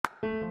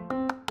This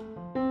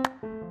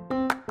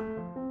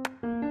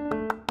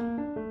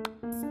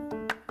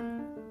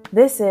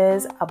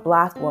is A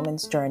Black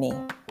Woman's Journey,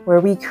 where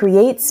we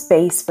create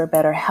space for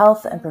better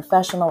health and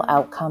professional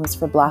outcomes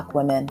for Black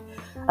women.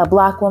 A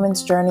Black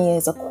Woman's Journey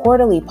is a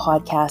quarterly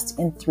podcast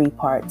in 3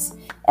 parts: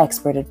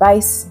 expert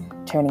advice,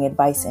 turning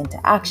advice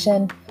into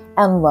action,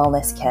 and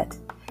wellness kit.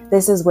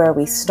 This is where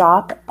we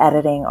stop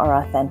editing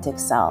our authentic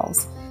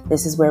selves.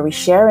 This is where we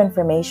share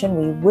information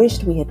we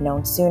wished we had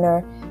known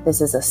sooner.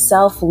 This is a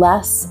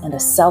selfless and a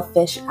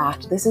selfish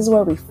act. This is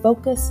where we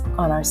focus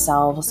on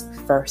ourselves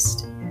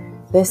first.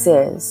 This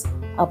is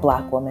A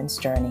Black Woman's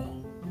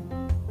Journey.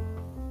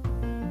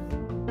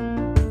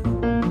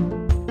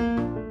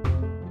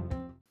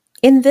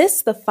 In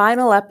this, the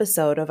final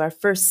episode of our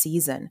first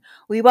season,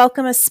 we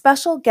welcome a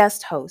special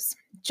guest host,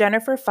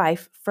 Jennifer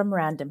Fyffe from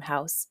Random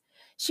House.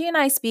 She and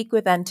I speak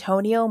with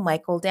Antonio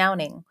Michael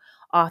Downing,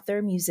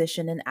 author,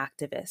 musician, and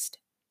activist.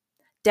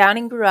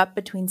 Downing grew up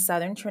between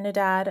southern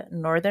Trinidad,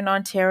 northern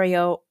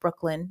Ontario,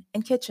 Brooklyn,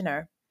 and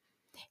Kitchener.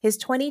 His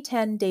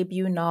 2010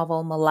 debut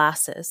novel,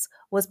 Molasses,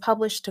 was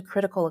published to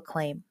critical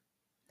acclaim.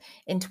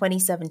 In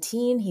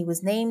 2017, he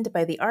was named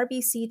by the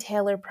RBC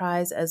Taylor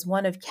Prize as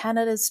one of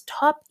Canada's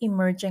top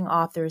emerging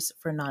authors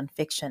for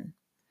nonfiction.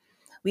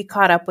 We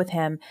caught up with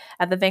him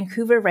at the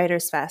Vancouver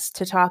Writers' Fest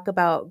to talk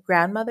about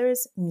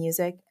grandmothers,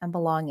 music, and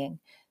belonging,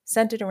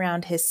 centered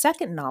around his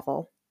second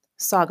novel,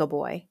 Saga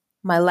Boy,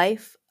 My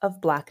Life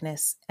of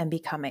Blackness and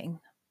Becoming.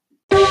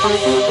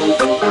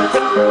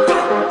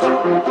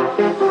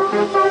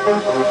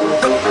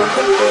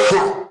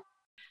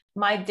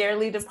 My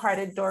dearly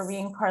departed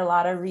Doreen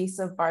Carlotta Reese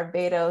of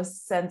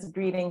Barbados sends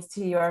greetings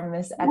to your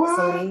Miss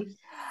Exley.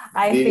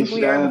 I think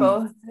we are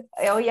both,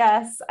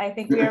 I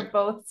think we are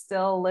both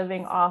still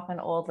living off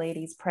an old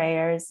lady's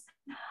prayers.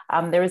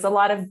 There was a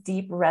lot of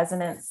deep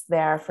resonance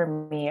there for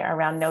me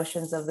around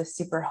notions of the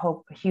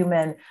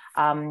superhuman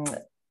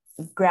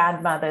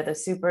grandmother, the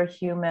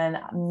superhuman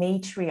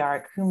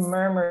matriarch who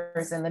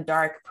murmurs in the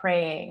dark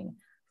praying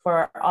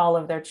for all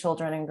of their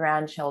children and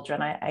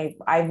grandchildren.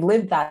 I've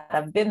lived that,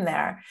 I've been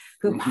there,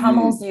 who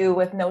pummels you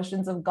with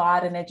notions of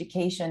God and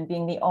education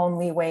being the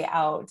only way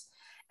out.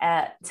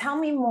 Tell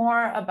me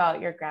more about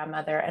your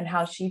grandmother and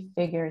how she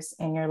figures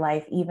in your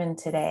life even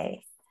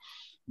today.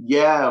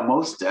 Yeah,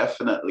 most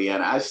definitely.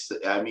 And I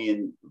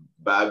mean,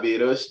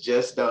 Barbados,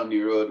 just down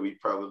the road, we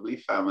probably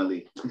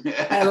family.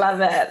 I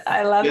love it.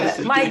 I love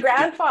it. My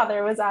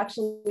grandfather was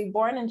actually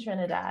born in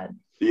Trinidad.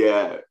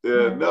 Yeah,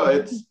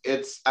 no,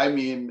 I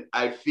mean,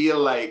 I feel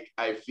like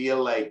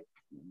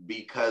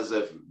because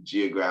of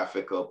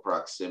geographical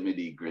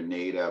proximity,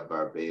 Grenada,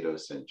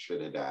 Barbados, and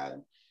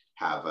Trinidad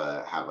have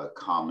a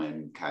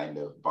common kind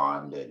of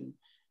bond,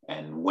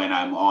 and when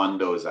I'm on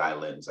those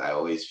islands, I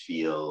always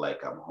feel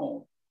like I'm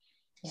home.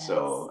 Yes.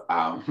 So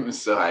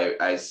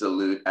I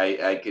salute.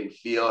 I can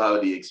feel how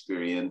the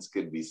experience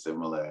could be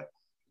similar.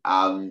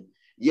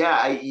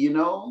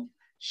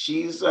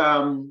 She's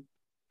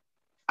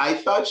I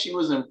thought she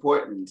was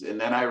important, and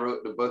then I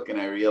wrote the book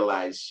and I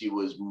realized she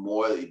was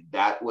more.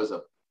 That was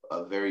a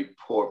very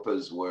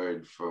porpoise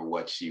word for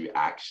what she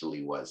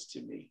actually was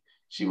to me.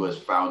 She was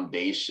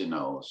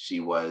foundational. She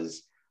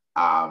was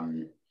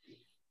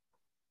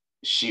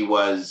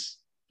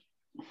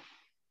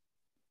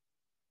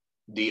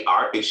the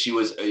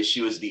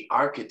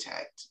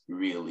architect,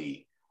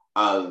 really,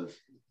 of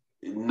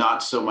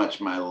not so much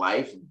my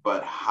life,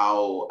 but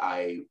how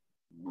I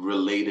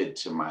related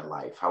to my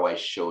life, how I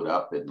showed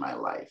up in my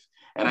life.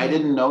 And I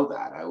didn't know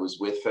that. I was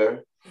with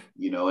her,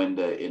 in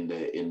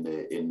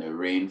the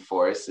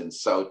rainforest in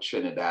South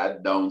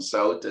Trinidad, down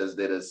south, as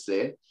they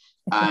say,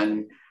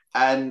 and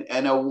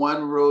a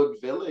one-road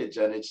village,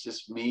 and it's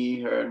just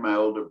me, her, and my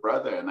older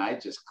brother, and I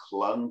just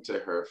clung to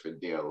her for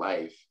dear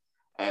life.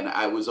 And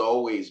I was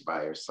always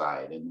by her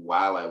side. And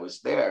while I was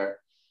there,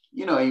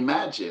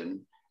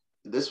 imagine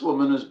this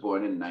woman was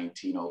born in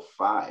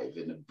 1905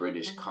 in a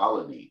British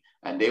colony.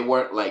 And they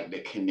weren't like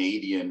the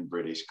Canadian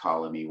British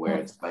colony where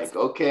it's like,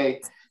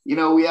 okay,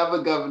 we have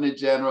a governor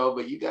general,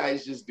 but you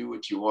guys just do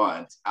what you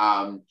want.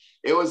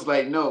 It was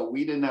like, no,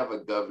 we didn't have a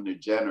governor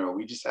general.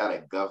 We just had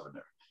a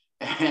governor.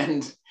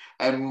 And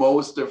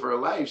most of her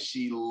life,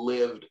 she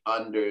lived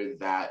under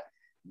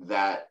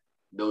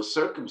those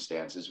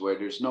circumstances where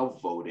there's no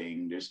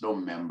voting, there's no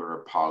member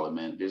of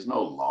parliament, there's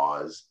no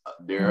laws,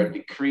 there are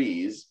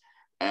decrees,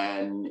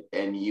 and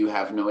you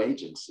have no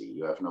agency,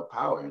 you have no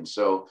power. And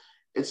so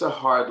it's a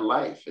hard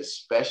life,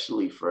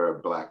 especially for a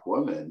Black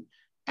woman.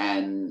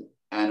 And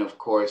of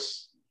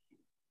course,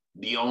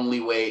 the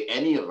only way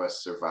any of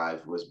us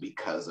survived was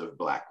because of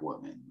Black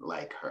women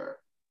like her,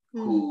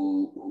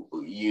 who,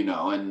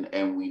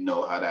 and we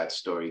know how that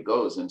story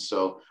goes. And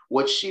so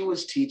what she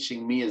was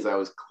teaching me as I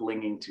was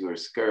clinging to her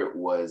skirt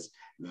was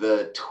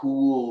her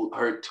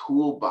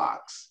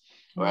toolbox,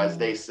 or as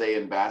they say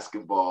in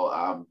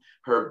basketball,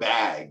 her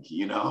bag,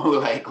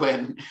 like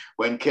when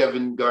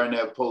Kevin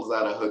Garnett pulls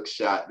out a hook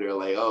shot, they're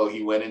like, oh,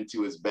 he went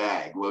into his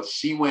bag. Well,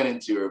 she went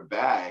into her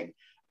bag,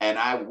 and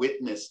I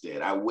witnessed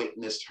it. I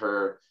witnessed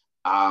her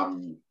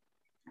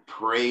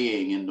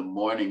praying in the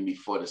morning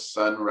before the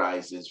sun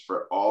rises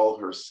for all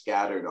her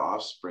scattered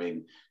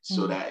offspring,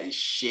 so that is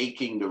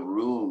shaking the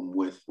room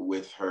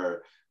with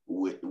her,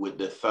 with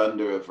the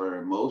thunder of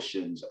her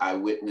emotions. I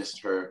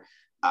witnessed her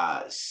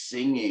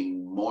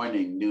singing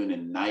morning, noon,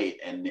 and night,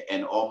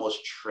 and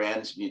almost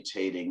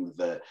transmutating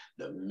the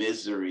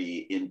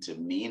misery into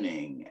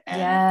meaning. And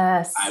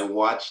Yes. I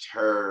watched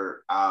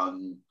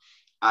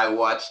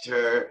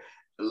her.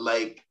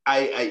 Like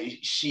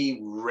she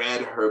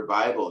read her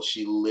Bible.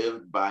 She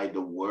lived by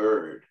the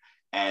word.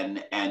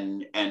 And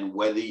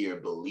whether you're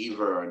a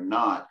believer or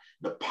not,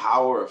 the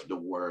power of the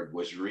word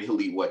was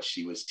really what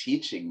she was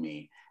teaching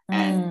me.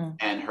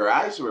 And her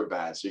eyes were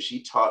bad, so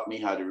she taught me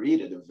how to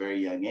read at a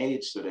very young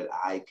age so that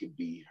I could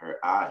be her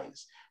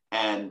eyes.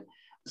 And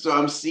so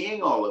I'm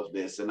seeing all of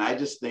this, and I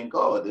just think,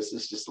 oh, this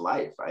is just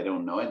life. I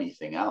don't know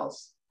anything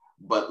else.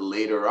 But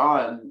later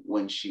on,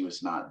 when she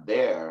was not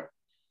there,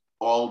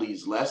 all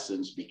these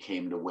lessons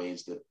became the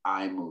ways that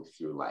I moved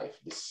through life: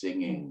 the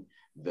singing,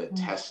 the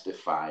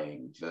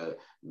testifying, the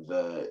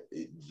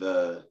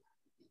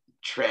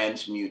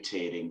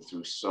transmutating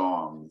through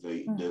song,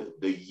 the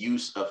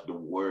use of the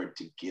word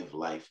to give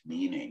life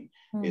meaning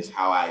is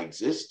how I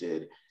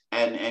existed.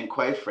 And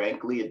quite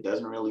frankly, it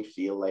doesn't really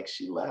feel like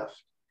she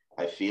left.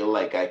 I feel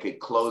like I could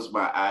close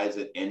my eyes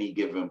at any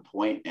given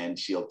point and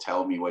she'll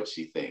tell me what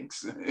she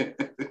thinks.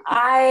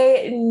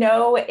 I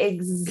know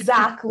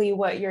exactly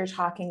what you're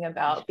talking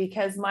about,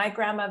 because my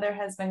grandmother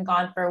has been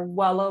gone for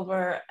well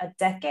over a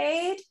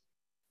decade.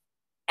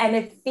 And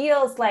it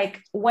feels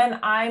like when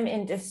I'm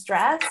in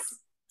distress,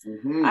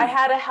 I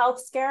had a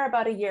health scare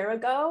about a year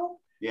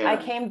ago. I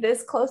came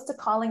this close to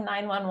calling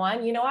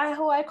 911. You know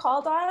who I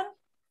called on?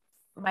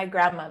 My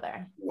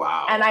grandmother.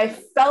 Wow. And I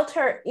felt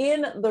her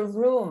in the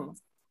room.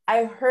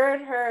 I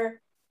heard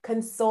her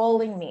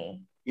consoling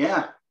me.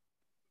 Yeah.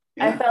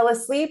 I fell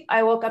asleep.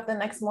 I woke up the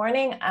next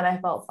morning and I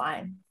felt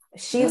fine.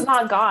 She's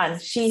not gone.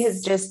 She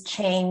has just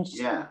changed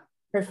her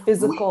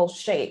physical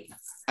shape.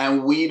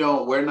 And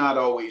we're not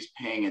always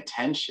paying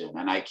attention.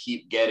 And I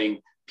keep getting,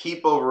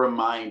 people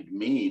remind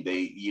me,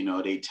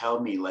 they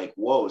tell me like,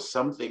 whoa,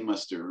 something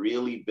must have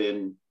really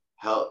been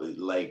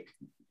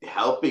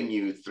helping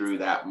you through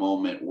that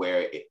moment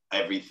where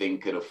everything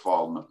could have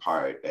fallen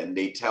apart. And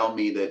they tell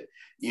me that,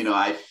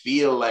 I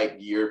feel like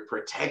you're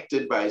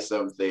protected by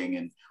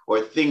something,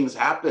 or things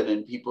happen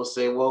and people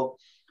say, well,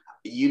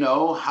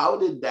 how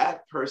did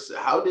that person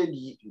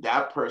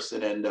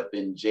end up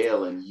in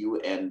jail and you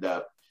end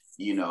up,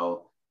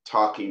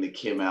 talking to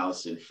Kim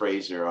Allison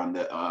Fraser on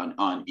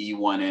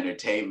E1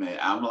 Entertainment?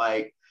 I'm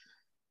like,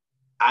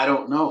 I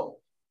don't know.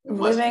 It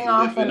must be living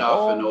off an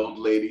old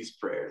lady's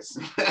prayers.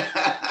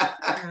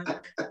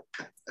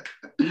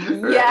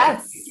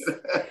 Yes.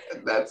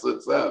 That's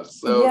what's up.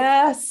 So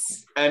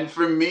yes. And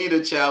for me,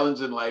 the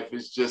challenge in life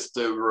is just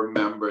to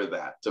remember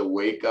that, to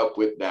wake up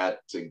with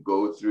that, to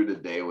go through the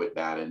day with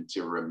that, and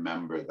to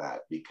remember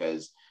that,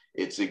 because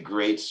it's a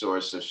great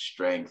source of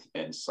strength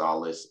and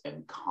solace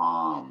and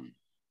calm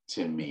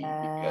to me.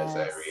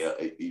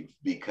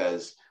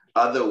 Because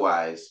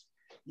otherwise,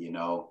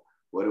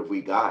 what have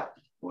we got?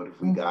 What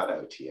have we got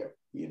out here?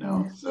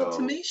 So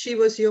to me, she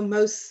was your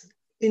most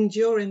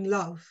enduring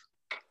love.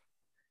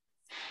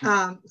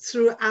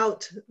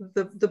 Throughout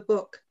the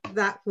book,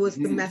 that was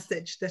the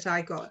message that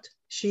I got.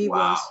 She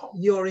was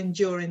your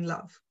enduring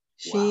love.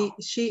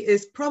 She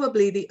is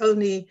probably the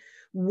only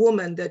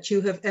woman that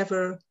you have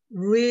ever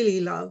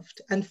really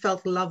loved and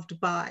felt loved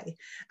by.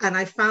 And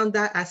I found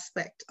that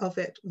aspect of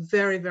it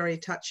very, very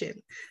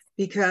touching,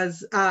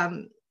 because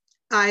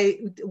I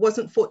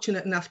wasn't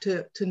fortunate enough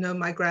to know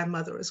my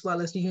grandmother as well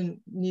as you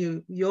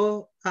knew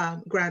your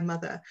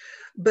grandmother,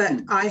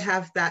 but I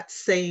have that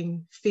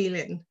same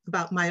feeling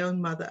about my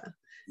own mother.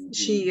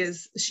 She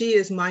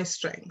is my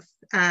strength.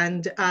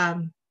 And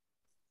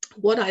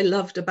what I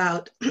loved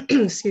about,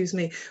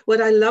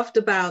 what I loved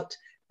about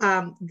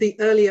the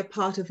earlier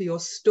part of your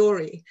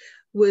story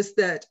was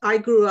that I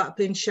grew up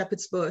in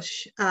Shepherd's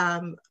Bush.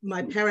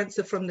 My parents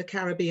are from the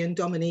Caribbean,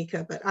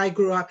 Dominica, but I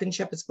grew up in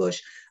Shepherd's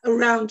Bush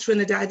around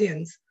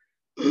Trinidadians.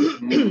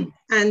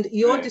 And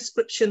your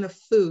description of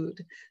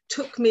food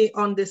took me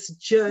on this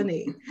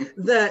journey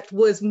that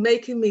was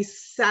making me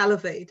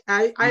salivate.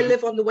 I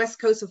live on the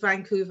west coast of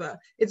Vancouver.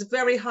 It's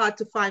very hard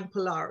to find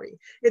Polari.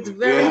 It's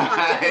very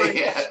hard to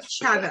find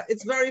Chana.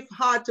 It's very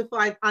hard to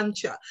find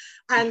Ancha.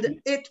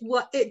 And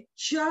it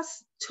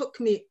just took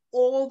me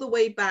all the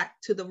way back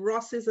to the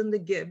Rosses and the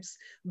Gibbs,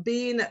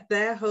 being at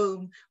their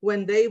home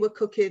when they were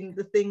cooking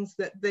the things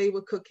that they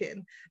were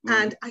cooking.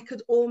 And I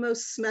could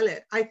almost smell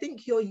it. I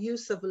think your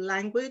use of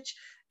language,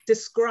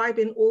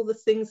 describing all the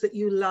things that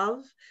you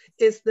love,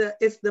 is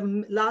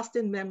the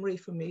lasting memory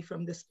for me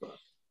from this book.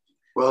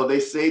 Well, they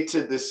say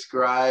to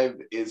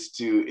describe is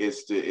to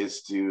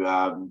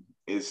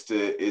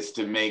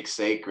make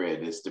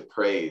sacred, is to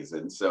praise.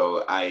 And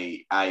so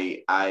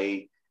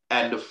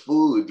and the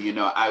food,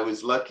 I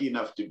was lucky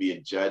enough to be a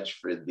judge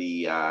for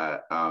the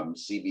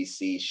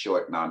CBC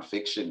short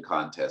nonfiction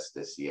contest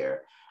this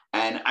year.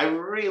 And I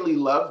really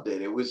loved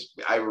it.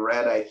 I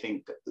read, I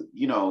think,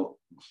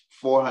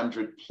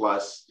 400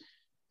 plus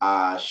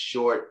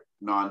short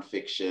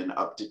nonfiction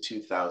up to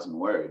 2,000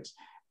 words.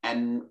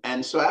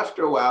 And so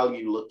after a while,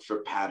 you look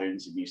for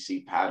patterns and you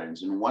see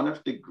patterns. And one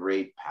of the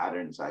great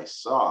patterns I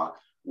saw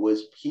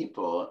was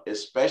people,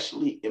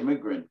 especially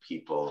immigrant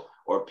people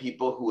or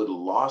people who had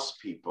lost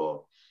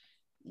people,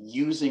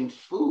 using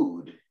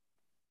food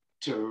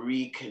to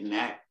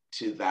reconnect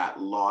to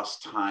that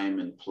lost time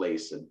and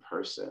place and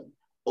person.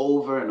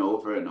 Over and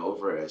over and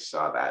over, I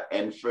saw that.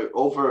 And for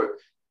over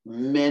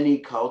many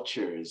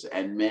cultures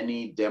and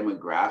many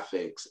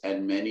demographics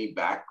and many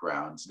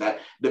backgrounds, that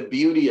the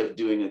beauty of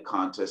doing a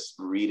contest,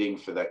 reading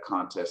for that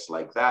contest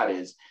like that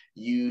is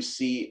you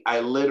see,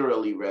 I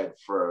literally read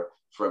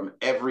from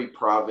every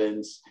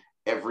province,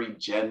 every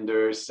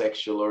gender,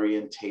 sexual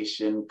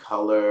orientation,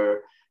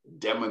 color,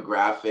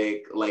 demographic.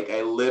 Like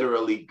I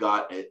literally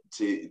got it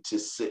to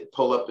sit,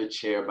 pull up a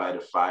chair by the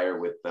fire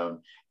with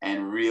them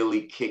and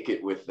really kick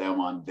it with them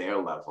on their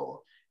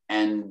level.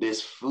 And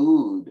this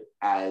food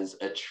as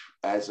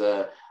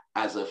a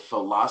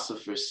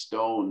philosopher's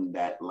stone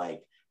that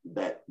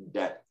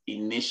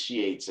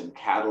initiates and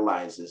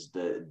catalyzes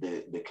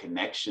the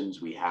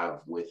connections we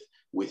have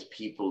with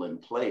people in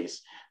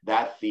place.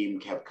 That theme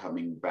kept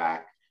coming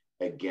back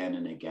again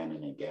and again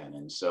and again.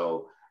 And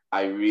so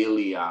I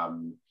really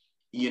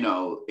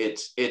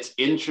it's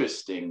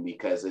interesting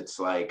because it's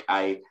like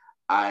I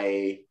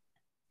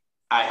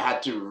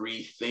had to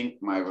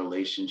rethink my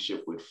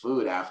relationship with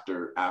food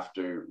after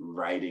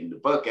writing the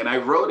book. And I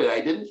wrote it.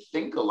 I didn't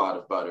think a lot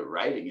about it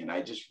writing it.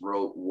 I just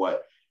wrote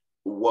what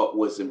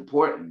was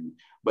important.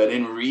 But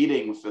in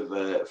reading for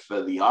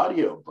the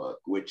audiobook,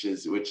 which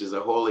is a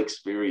whole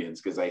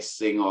experience because I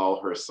sing all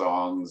her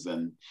songs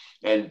and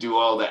do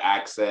all the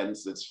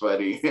accents. It's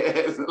funny.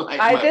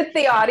 I did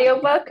the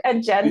audiobook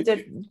and Jen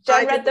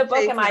read the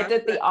book and I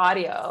did the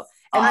audio.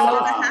 And I'm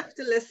going to have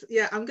to listen.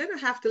 Yeah, I'm going to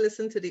have to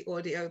listen to the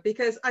audio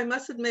because I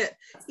must admit,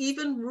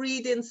 even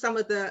reading some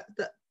of the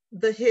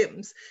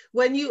hymns,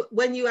 when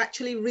you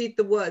actually read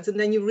the words and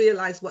then you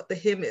realize what the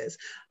hymn is.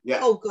 Yeah.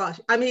 Oh gosh,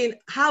 I mean,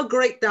 How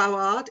Great Thou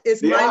Art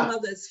is my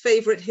mother's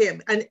favorite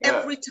hymn, and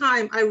every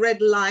time I read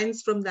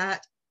lines from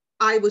that,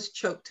 I was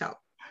choked up.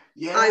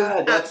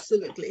 Yeah,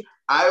 absolutely.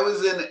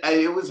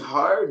 It was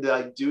hard,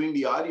 like doing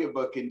the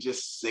audiobook and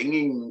just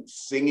singing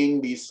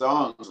these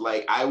songs.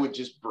 Like I would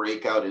just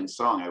break out in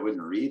song. I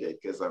wouldn't read it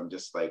because I'm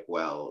just like,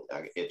 well,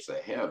 it's a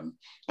hymn.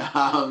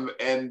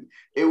 And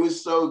it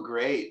was so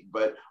great.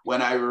 But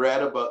when I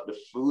read about the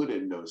food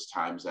in those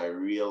times, I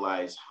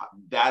realized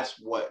that's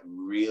what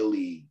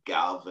really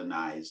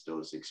galvanized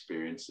those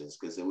experiences,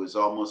 because it was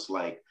almost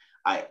like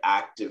I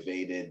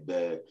activated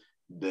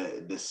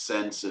the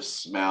sense of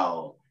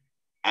smell.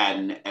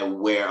 And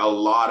where a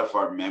lot of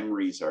our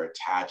memories are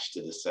attached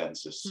to the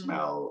sense of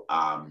smell,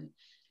 and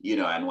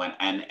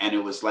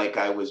it was like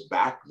I was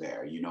back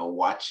there,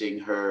 watching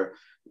her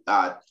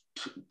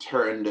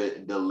turn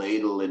the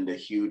ladle in the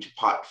huge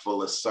pot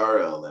full of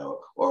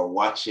sorrel, or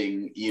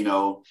watching,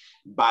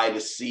 by the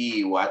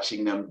sea,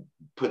 watching them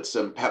put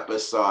some pepper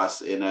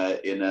sauce in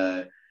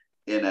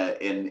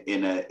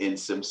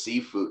some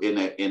seafood in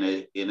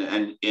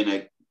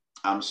a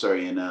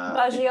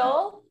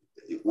Bagiole?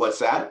 What's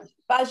that?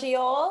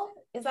 Bagiole,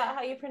 is that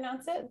how you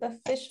pronounce it? The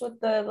fish with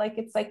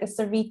it's like a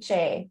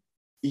ceviche.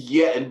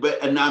 Yeah,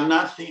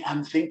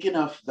 I'm thinking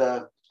of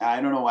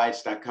I don't know why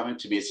it's not coming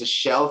to me. It's a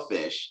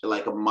shellfish,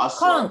 like a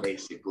mussel, conch.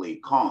 Basically,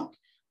 conch.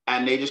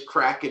 And they just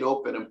crack it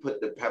open and put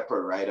the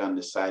pepper right on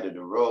the side of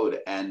the road.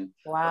 And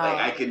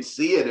I can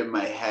see it in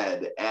my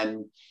head.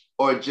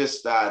 Or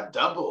just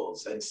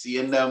doubles, and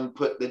seeing them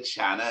put the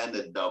chana and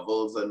the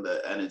doubles and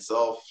it's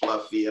all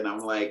fluffy. And I'm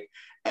like,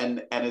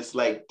 and it's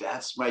like,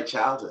 that's my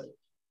childhood.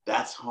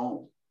 That's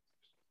home.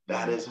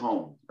 That is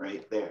home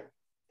right there.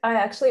 I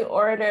actually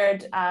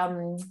ordered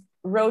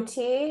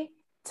roti,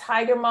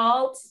 tiger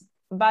malt,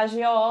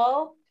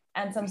 bagiole,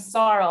 and some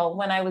sorrel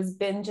when I was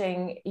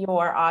binging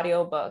your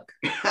audiobook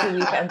 2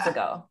 weekends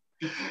ago.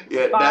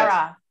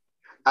 Yeah,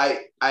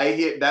 I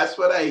hear, that's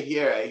what I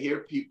hear. I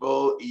hear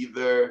people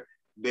either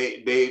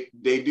they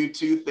do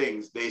two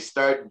things. They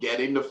start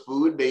getting the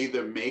food. They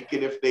either make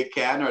it if they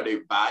can, or they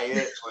buy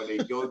it, or they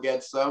go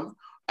get some.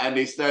 And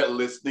they start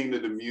listening to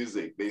the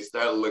music. They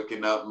start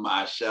looking up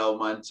Machel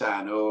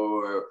Montano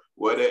or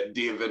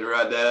David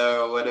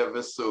Rada or whatever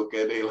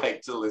soca they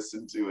like to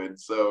listen to. And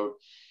so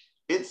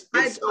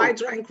I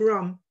drank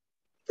rum.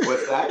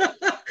 What's that?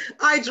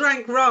 I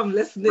drank rum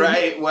listening.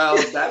 Right. Well,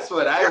 that's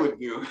what I would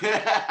do.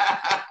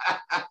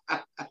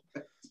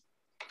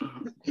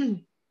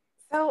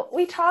 So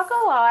we talk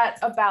a lot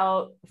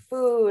about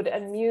food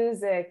and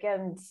music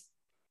and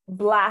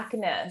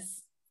Blackness.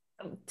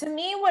 To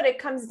me, what it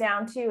comes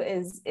down to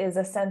is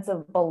a sense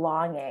of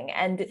belonging.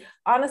 And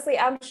honestly,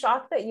 I'm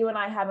shocked that you and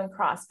I haven't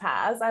crossed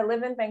paths. I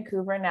live in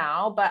Vancouver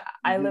now, but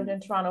I lived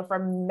in Toronto for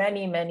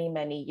many, many,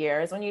 many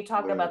years. When you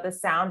talk about the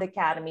Sound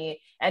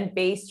Academy and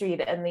Bay Street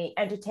and the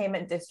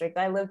entertainment district,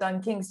 I lived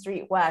on King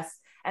Street West.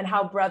 and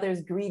how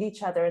brothers greet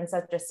each other in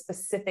such a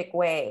specific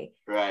way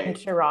in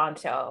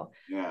Toronto.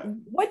 Yeah.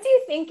 What do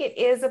you think it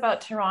is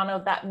about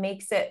Toronto that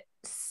makes it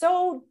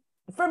so,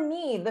 for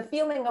me, the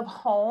feeling of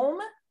home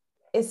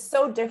is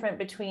so different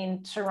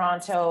between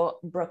Toronto,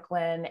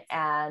 Brooklyn,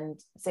 and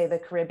say the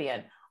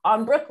Caribbean?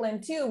 On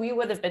Brooklyn too, we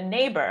would have been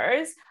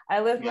neighbors.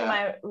 I lived with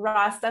my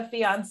Rasta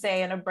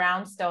fiance in a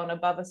brownstone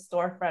above a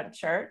storefront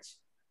church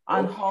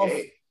on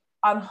Halsey.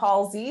 On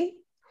Halsey.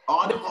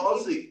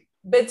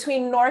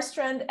 Between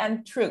Norstrand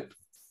and Troop.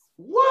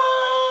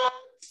 What?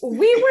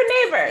 We were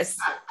neighbors.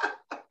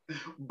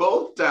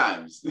 Both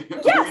times.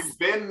 Yes. We've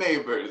been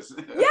neighbors.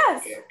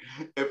 Yes.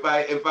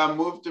 If I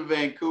move to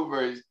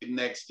Vancouver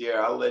next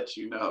year, I'll let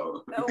you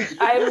know.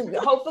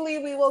 Hopefully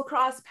we will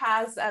cross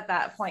paths at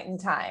that point in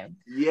time.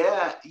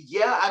 Yeah.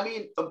 I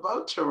mean,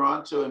 about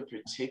Toronto in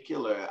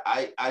particular,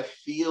 I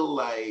feel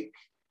like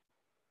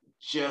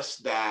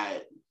just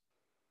that.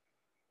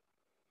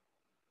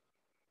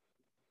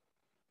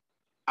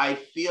 I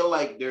feel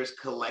like there's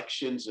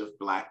collections of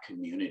Black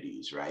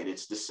communities, right?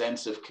 It's the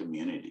sense of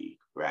community,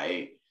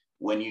 right?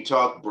 When you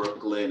talk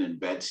Brooklyn and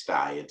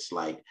Bed-Stuy, it's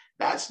like,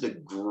 that's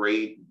the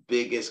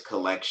biggest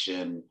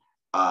collection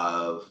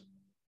of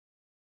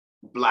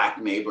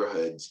Black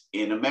neighborhoods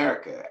in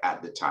America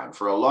at the time.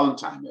 For a long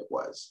time it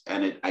was,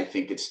 and I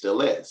think it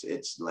still is.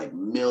 It's like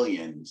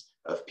millions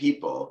of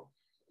people.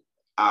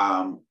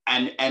 And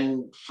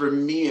for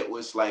me, it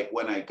was like,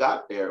 when I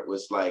got there, it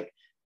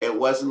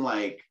wasn't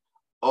like,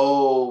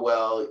 oh,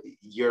 well,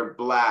 you're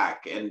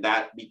Black, and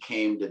that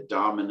became the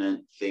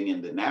dominant thing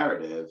in the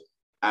narrative.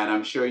 And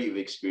I'm sure you've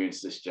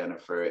experienced this,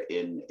 Jennifer,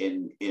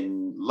 in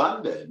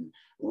London,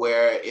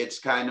 where it's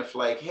kind of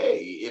like, hey,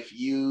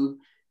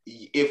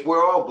 if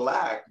we're all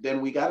Black, then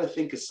we got to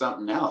think of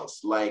something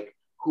else. Like,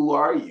 who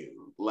are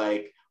you?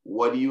 Like,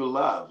 what do you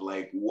love?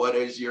 Like, what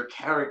is your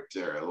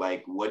character?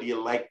 Like, what do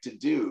you like to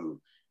do?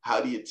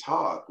 How do you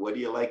talk? What do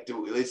you like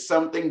to? It's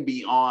something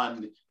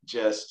beyond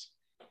just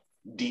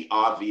the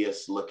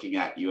obvious looking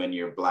at you and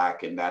you're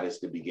Black, and that is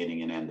the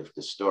beginning and end of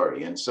the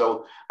story. And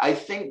so I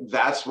think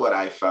that's what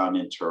I found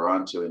in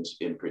Toronto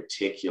in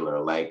particular.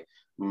 Like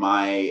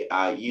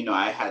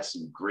I had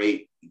some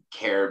great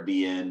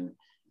Caribbean,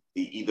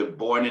 either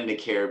born in the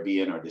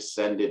Caribbean or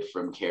descended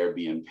from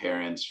Caribbean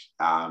parents.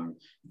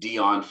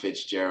 Dion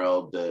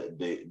Fitzgerald,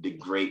 the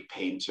great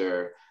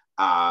painter,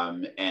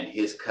 and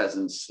his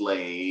cousin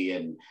Slay,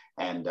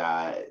 and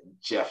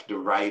Jeff the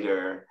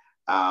writer,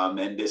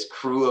 and this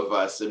crew of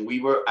us. And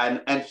we were,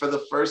 and for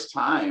the first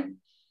time,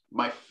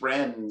 my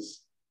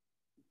friends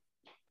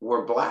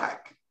were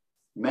Black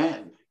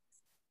men.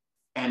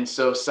 And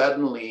so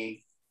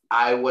suddenly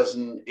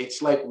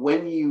it's like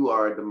when you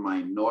are the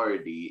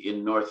minority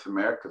in North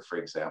America, for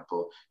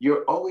example,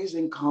 you're always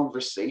in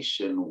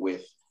conversation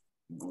with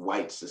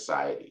white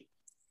society,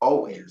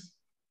 always.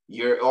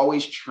 You're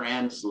always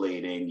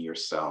translating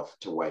yourself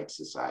to white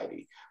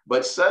society.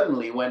 But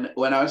suddenly when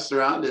I was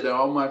surrounded and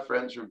all my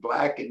friends were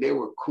Black and they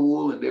were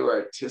cool and they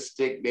were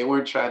artistic, they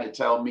weren't trying to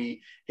tell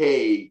me,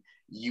 hey,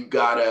 you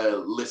gotta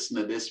listen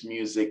to this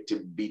music to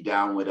be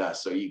down with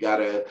us, or you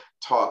gotta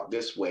talk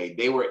this way.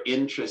 They were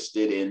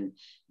interested in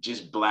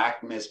just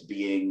Blackness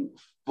being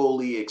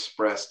fully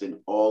expressed in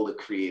all the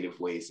creative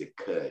ways it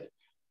could.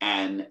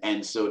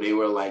 And so they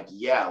were like,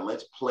 yeah,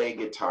 let's play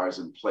guitars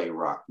and play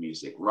rock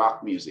music.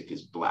 Rock music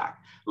is Black.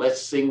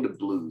 Let's sing the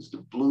blues. The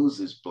blues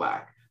is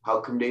Black.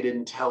 How come they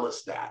didn't tell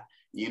us that?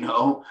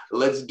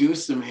 Let's do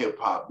some hip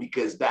hop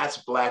because that's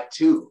Black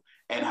too.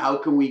 And how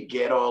can we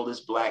get all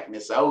this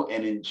Blackness out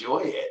and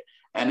enjoy it?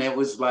 And it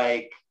was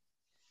like,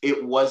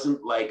 it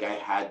wasn't like I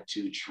had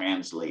to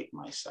translate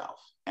myself.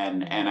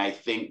 And I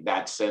think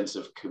that sense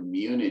of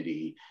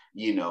community,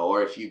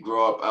 or if you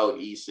grow up out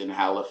east in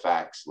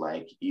Halifax,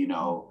 like,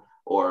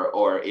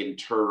 or in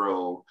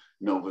Truro,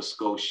 Nova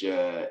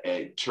Scotia,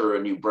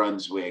 Truro, New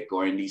Brunswick,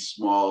 or in these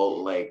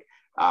small, like,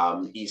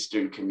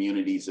 Eastern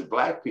communities of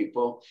Black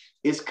people,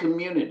 is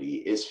community,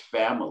 is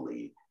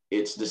family.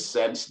 It's the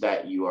sense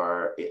that you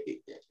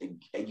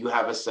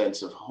have a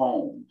sense of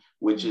home,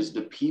 which is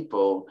the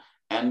people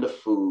and the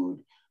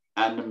food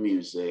and the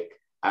music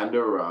and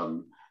the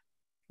rum,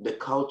 the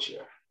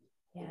culture.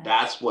 Yeah.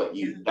 That's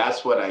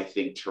what I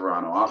think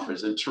Toronto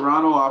offers. And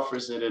Toronto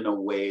offers it in a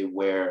way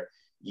where,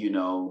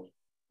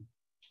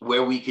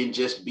 where we can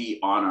just be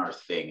on our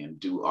thing and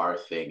do our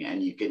thing.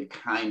 And you can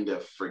kind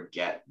of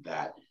forget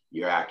that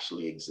you're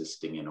actually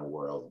existing in a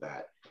world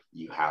that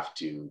you have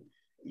to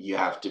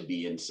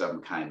be in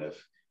some kind of,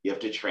 you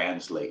have to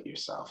translate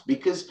yourself.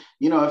 Because,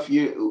 if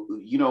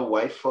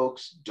white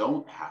folks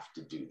don't have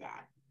to do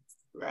that,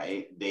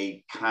 right?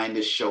 They kind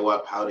of show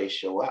up how they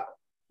show up.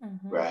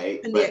 Mm-hmm.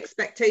 Right. And the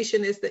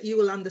expectation is that you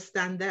will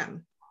understand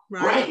them.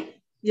 Right. Right.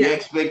 Yeah. The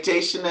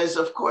expectation is,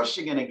 of course,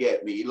 you're going to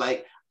get me.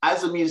 Like,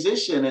 as a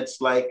musician,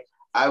 it's like,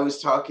 I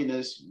was talking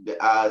to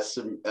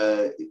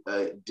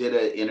did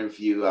an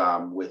interview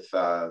with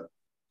at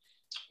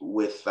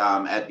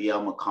the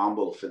El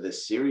Macombo for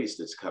this series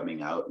that's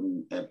coming out,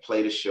 and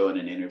played a show in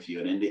an interview.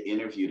 And in the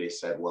interview, they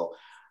said, well,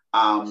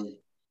 how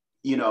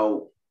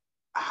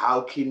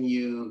can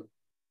you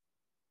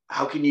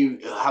how can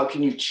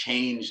you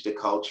change the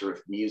culture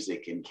of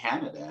music in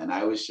Canada? And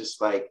I was just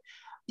like,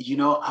 you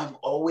know, I'm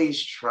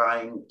always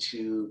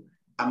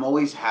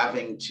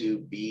having to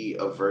be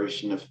a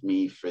version of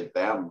me for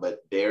them, but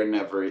they're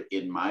never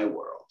in my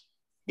world.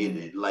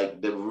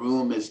 Like the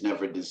room is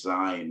never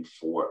designed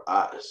for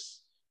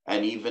us.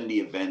 And even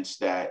the events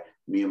that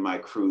me and my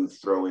crew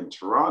throw in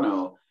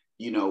Toronto,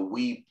 you know,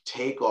 we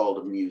take all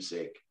the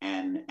music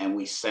and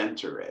we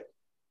center it.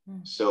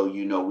 So,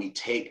 you know, we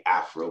take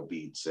Afro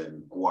beats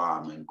and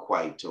Guam and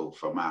Kwaito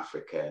from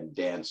Africa and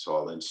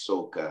dancehall and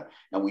soca,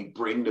 and we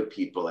bring the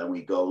people and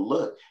we go,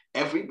 look,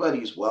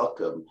 everybody's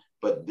welcome,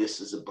 but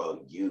this is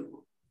about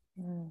you.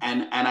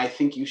 And I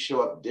think you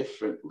show up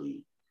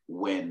differently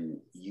when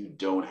you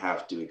don't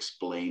have to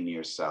explain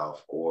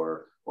yourself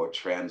or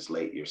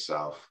translate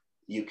yourself.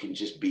 You can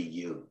just be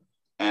you.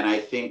 And I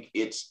think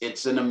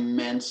it's an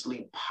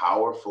immensely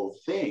powerful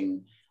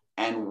thing.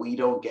 And we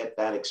don't get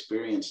that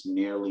experience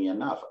nearly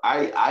enough.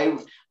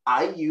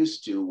 I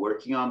used to,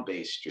 working on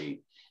Bay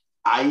Street,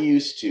 I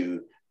used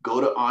to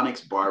go to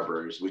Onyx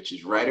Barbers, which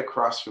is right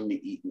across from the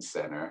Eaton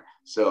Center.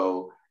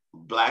 So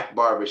Black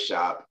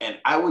barbershop. And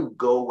I would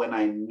go when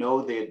I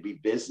know they'd be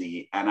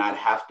busy and I'd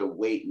have to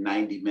wait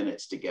 90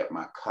 minutes to get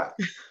my cut.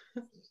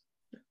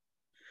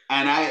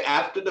 And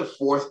after the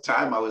fourth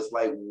time, I was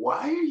like,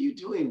 why are you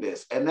doing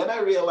this? And then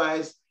I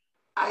realized,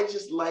 I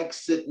just like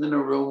sitting in a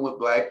room with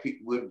black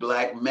people, with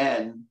black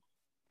men,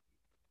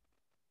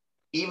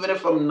 even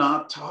if I'm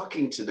not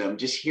talking to them,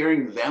 just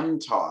hearing them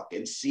talk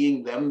and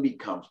seeing them be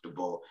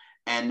comfortable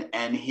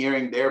and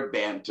hearing their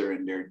banter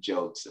and their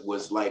jokes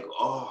was like,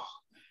 oh,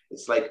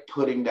 it's like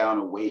putting down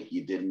a weight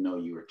you didn't know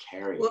you were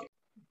carrying.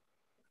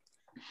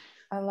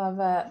 I love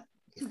it.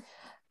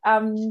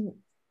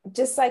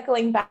 Just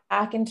cycling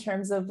back in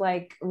terms of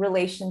like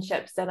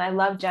relationships, and I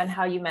love, Jen,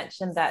 how you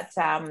mentioned that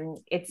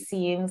it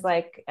seems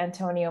like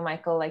Antonio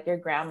Michael, like your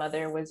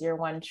grandmother was your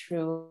one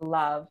true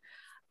love.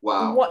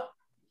 Wow. What,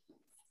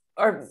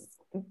 or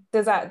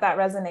does that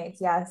resonates?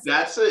 Yes.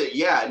 That's it.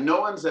 Yeah, no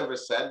one's ever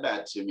said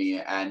that to me,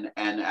 and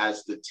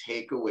as the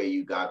takeaway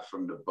you got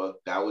from the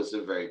book, that was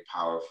a very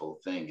powerful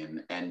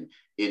thing. And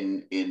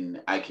in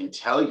I can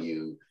tell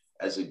you,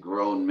 as a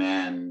grown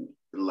man,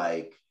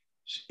 like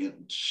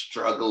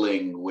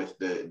struggling with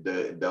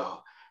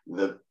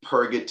the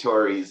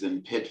purgatories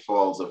and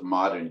pitfalls of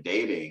modern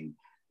dating,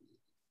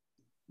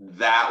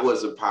 that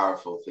was a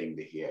powerful thing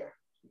to hear.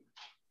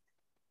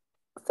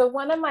 So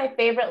one of my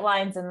favorite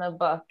lines in the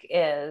book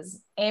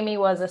is, Amy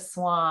was a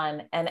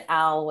swan and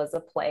Al was a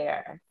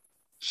player.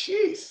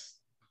 Jeez,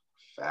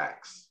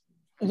 facts.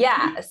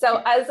 Yeah.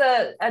 So as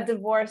a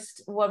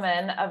divorced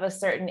woman of a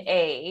certain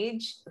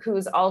age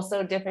who's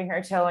also dipping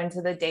her toe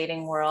into the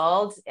dating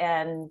world,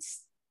 and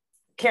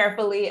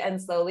carefully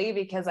and slowly,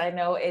 because I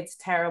know it's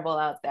terrible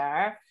out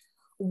there,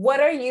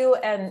 what are you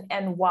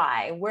and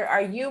why? Where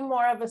are you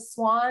more of a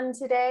swan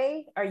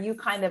today? Are you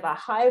kind of a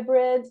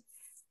hybrid?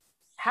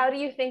 How do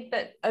you think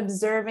that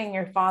observing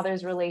your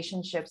father's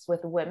relationships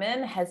with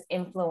women has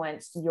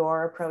influenced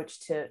your approach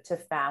to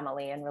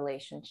family and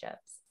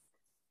relationships?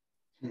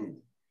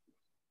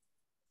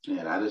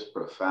 Yeah, that is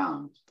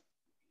profound.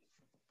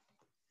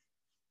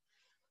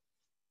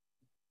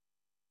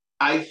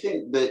 I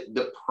think that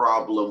the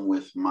problem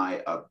with my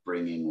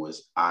upbringing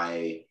was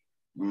my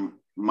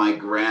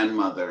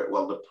grandmother,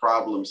 well, the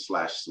problem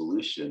 /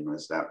 solution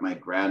was that my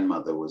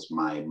grandmother was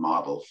my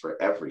model for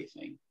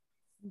everything.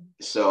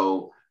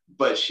 So,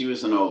 but she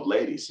was an old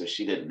lady, so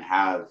she didn't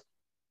have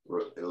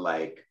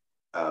like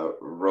a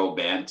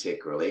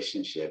romantic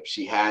relationship.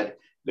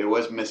 There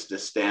was Mr.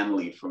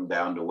 Stanley from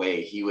down the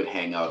way. He would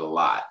hang out a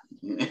lot.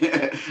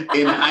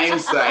 In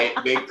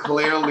hindsight, they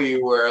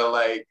clearly were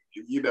like,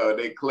 you know,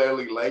 they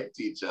clearly liked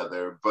each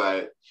other.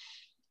 But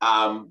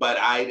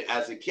I,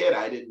 as a kid,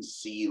 I didn't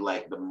see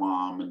like the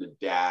mom and the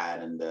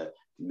dad and the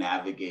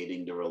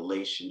navigating the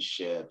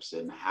relationships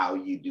and how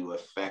you do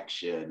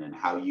affection and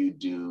how you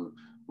do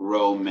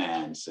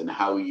romance and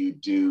how you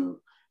do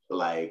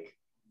like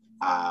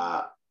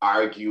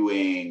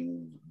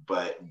arguing,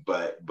 but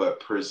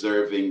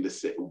preserving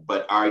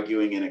but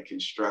arguing in a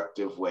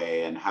constructive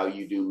way, and how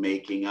you do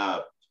making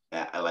up.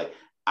 Like,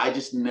 I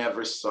just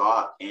never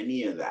saw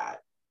any of that.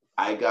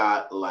 I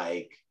got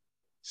like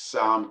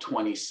Psalm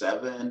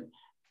 27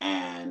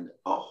 and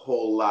a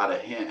whole lot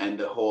of hymn and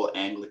the whole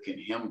Anglican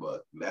hymn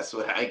book. That's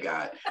what I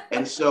got.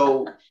 And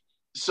so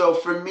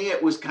for me,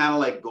 it was kind of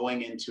like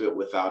going into it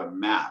without a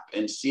map.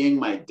 And seeing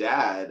my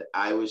dad,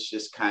 I was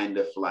just kind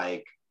of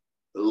like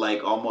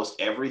almost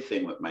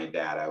everything with my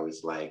dad. I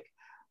was like,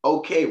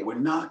 okay, we're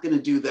not going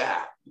to do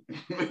that.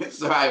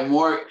 So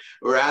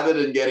rather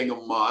than getting a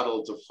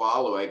model to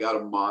follow, I got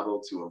a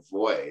model to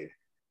avoid.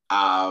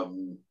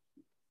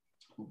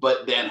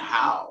 But then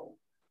how?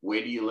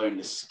 Where do you learn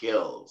the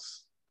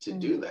skills to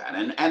do that?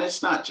 And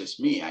it's not just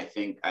me. I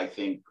think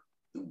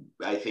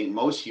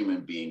most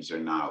human beings are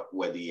not,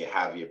 whether you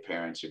have your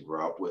parents or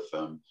grow up with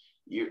them,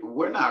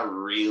 we're not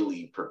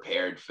really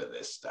prepared for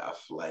this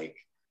stuff. Like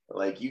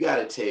you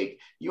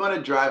want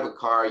to drive a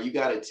car, you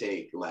got to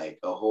take like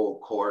a whole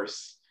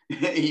course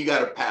you got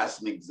to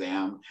pass an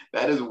exam.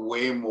 That is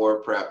way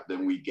more prep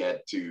than we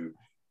get to,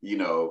 you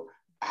know,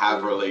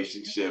 have a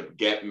relationship,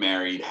 get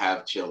married,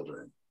 have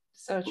children.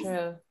 So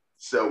true.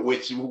 So,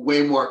 which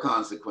way more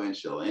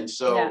consequential. And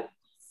so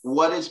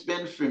what it's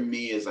been for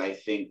me is, I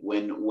think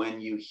when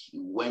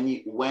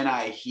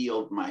I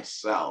healed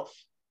myself,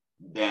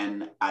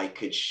 then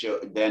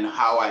then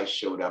how I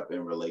showed up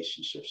in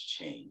relationships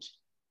changed.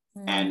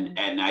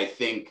 And I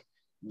think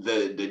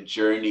the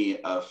journey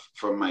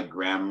from my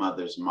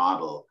grandmother's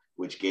model,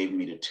 which gave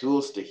me the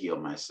tools to heal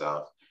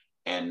myself,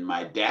 and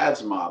my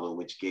dad's model,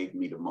 which gave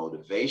me the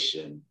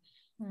motivation,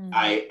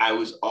 I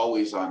was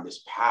always on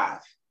this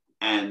path.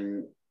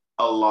 And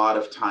a lot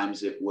of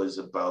times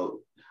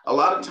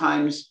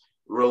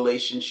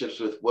relationships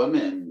with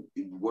women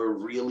were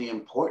really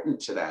important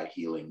to that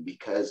healing,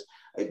 because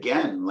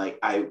again, like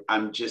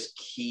I'm just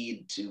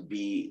keyed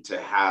to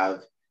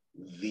have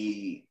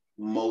the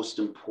most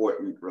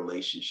important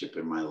relationship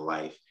in my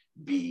life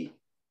be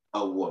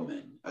a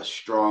woman, a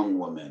strong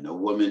woman, a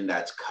woman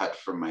that's cut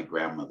from my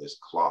grandmother's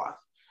cloth.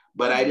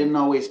 But I didn't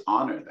always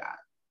honor that.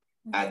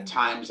 At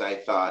times I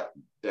thought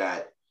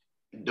that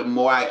the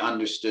more I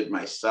understood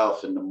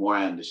myself and the more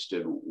I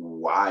understood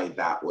why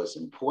that was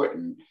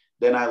important,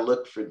 then I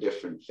looked for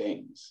different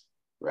things,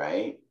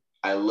 right?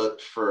 I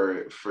looked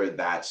for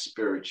that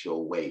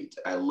spiritual weight.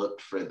 I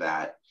looked for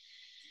that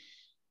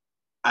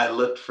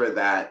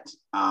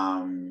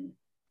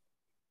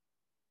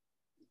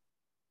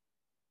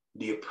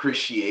the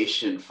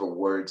appreciation for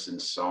words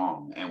and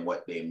song and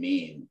what they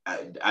mean.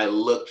 I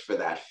looked for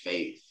that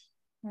faith.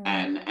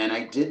 And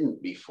I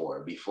didn't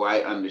before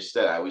I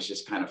understood. I was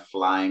just kind of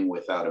flying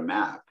without a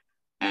map.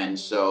 And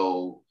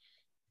so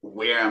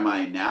where am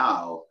I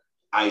now?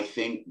 I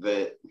think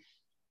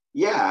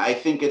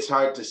it's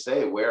hard to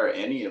say where are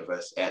any of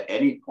us at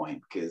any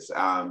point, because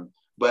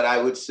but I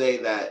would say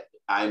that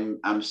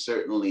I'm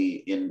certainly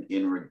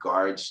in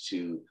regards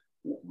to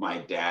my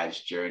dad's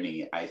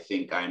journey, I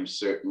think I'm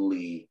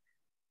certainly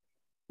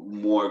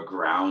more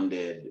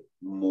grounded,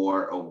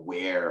 more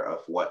aware of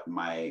what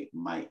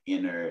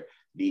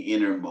the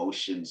inner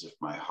motions of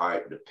my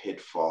heart, the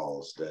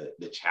pitfalls,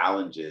 the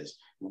challenges,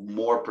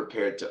 more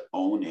prepared to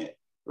own it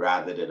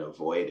rather than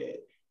avoid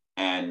it.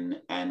 And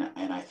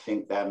I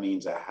think that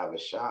means I have a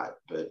shot.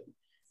 But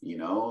you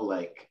know,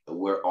 like,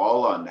 we're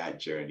all on that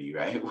journey,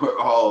 right? We're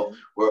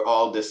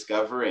all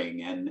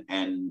discovering, and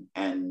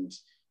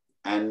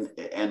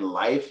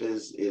life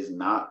is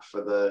not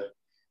for the,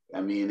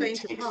 I mean,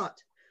 faint of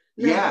heart.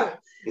 No. Yeah,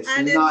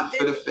 it's not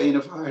for the faint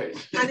of heart.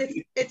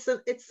 And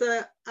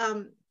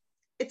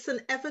it's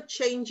an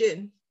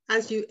ever-changing,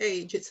 as you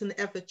age, it's an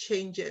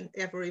ever-changing,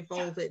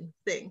 ever-evolving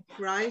thing,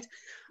 right?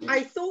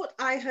 I thought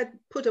I had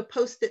put a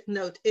post-it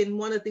note in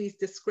one of these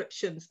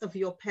descriptions of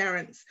your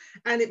parents,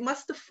 and it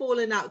must have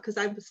fallen out because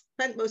I've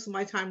spent most of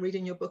my time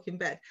reading your book in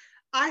bed.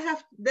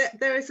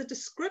 There is a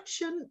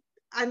description,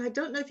 and I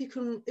don't know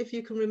if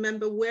you can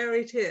remember where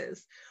it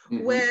is,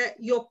 where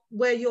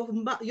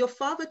your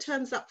father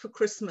turns up for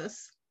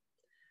Christmas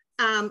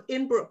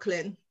in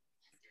Brooklyn.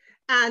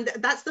 And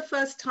that's the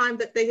first time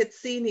that they had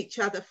seen each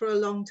other for a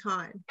long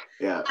time.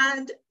 Yeah.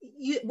 And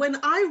when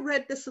I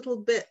read this little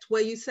bit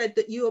where you said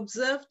that you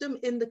observed them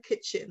in the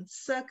kitchen,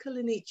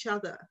 circling each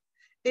other,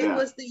 it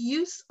was the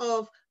use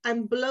of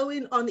 "and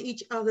blowing on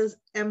each other's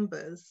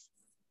embers."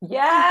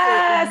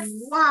 Yes.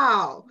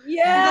 Wow.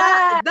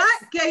 Yeah.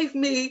 That gave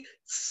me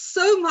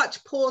so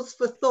much pause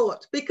for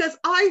thought, because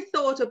I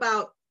thought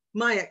about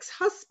my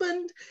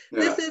ex-husband.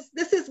 This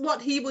is what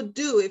he would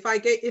do if I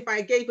gave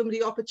him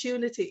the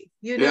opportunity,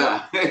 you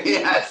know. He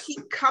would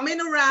keep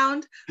coming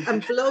around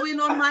and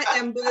blowing on my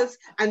embers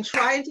and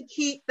trying to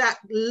keep that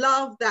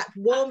love, that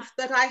warmth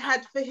that I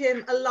had for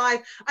him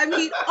alive. I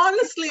mean,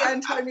 honestly,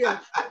 Antonio,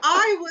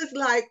 I was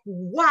like,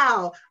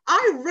 wow.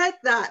 I read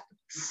that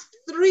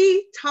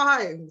 3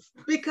 times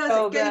because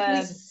it gave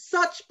me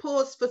such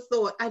pause for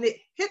thought, and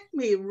it hit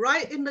me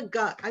right in the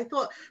gut. I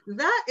thought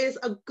that is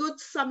a good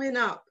summing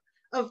up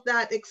of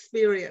that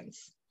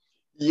experience.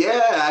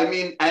 Yeah, I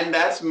mean, and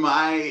that's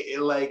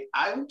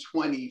I'm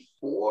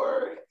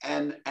 24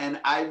 and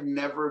I've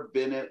never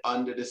been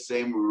under the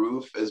same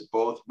roof as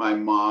both my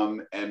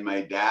mom and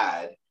my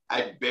dad.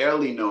 I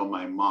barely know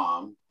my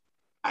mom.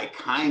 I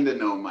kind of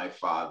know my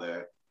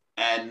father,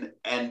 and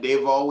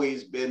they've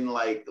always been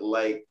like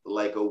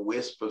a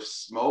wisp of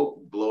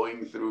smoke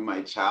blowing through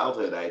my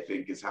childhood, I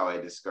think is how I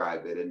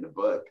describe it in the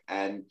book.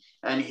 And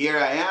here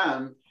I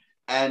am.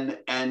 And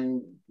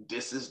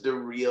this is the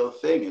real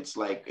thing. It's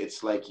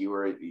like you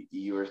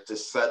were to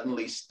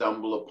suddenly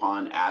stumble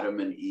upon Adam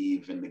and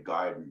Eve in the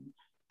garden,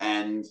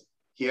 and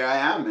here I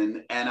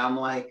am, and I'm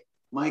like,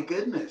 my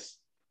goodness,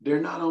 they're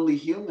not only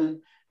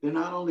human, they're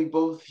not only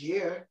both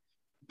here,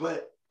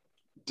 but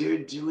they're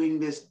doing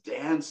this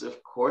dance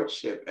of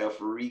courtship, of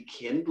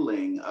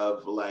rekindling,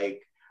 of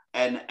like,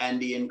 and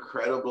the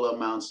incredible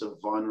amounts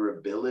of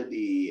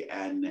vulnerability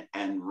and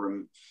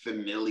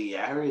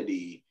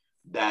familiarity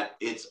that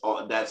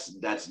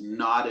that's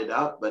knotted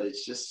up, but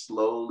it's just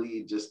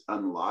slowly just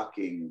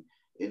unlocking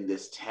in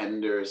this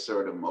tender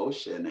sort of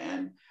motion.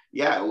 And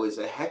yeah, it was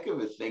a heck of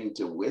a thing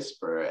to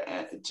whisper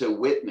and to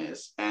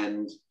witness,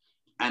 and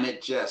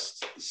it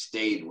just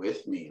stayed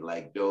with me,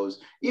 like those,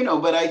 you know.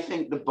 But I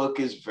think the book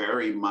is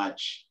very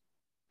much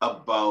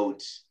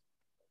about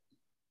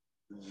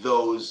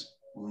those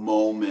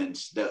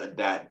moments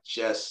that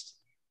just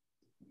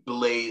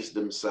blaze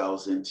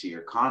themselves into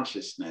your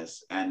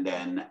consciousness, and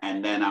then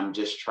I'm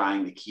just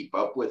trying to keep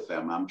up with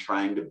them. I'm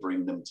trying to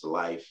bring them to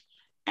life,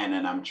 and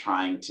then I'm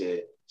trying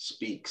to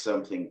speak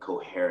something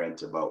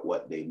coherent about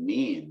what they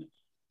mean.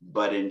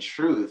 But in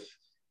truth,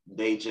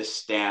 they just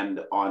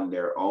stand on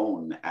their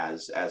own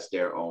as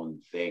their own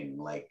thing,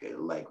 like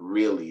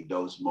really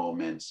those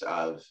moments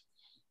of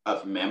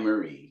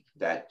memory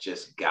that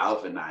just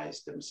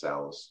galvanized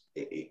themselves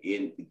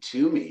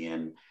into me.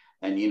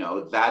 And you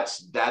know,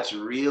 that's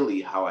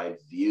really how I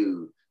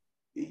view,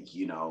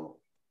 you know,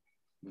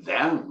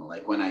 them.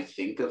 Like when I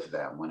think of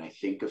them, when I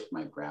think of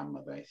my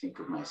grandmother, I think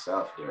of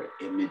myself. There are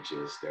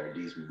images, there are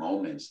these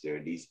moments, there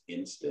are these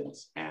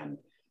instants, and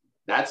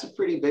that's a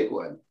pretty big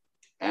one.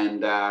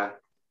 And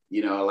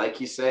you know, like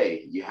you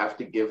say, you have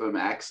to give them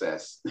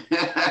access.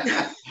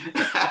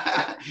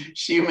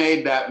 She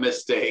made that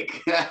mistake,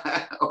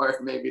 or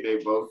maybe they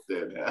both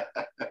did.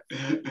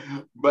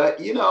 But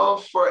you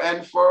know, for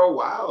a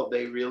while,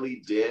 they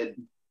really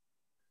did.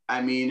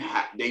 I mean,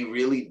 they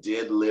really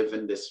did live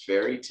in this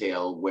fairy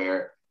tale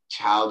where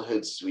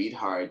childhood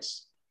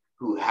sweethearts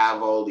who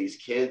have all these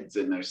kids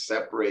and they're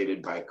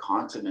separated by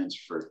continents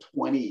for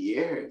 20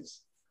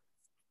 years.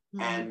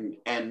 And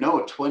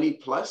no, 20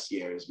 plus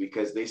years,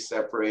 because they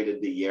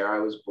separated the year I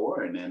was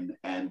born,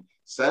 and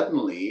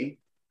suddenly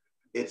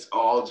it's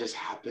all just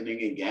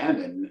happening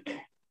again. And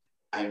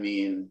I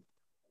mean,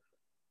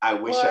 I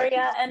wish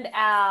Gloria and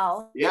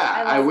Al. Yeah,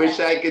 I wish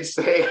I could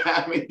say,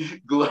 I mean,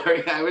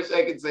 Gloria, I wish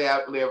I could say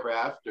happily ever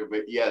after,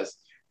 but yes,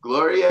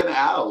 Gloria and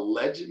Al,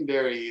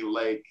 legendary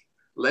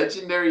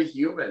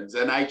humans.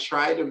 And I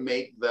try to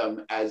make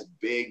them as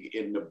big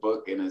in the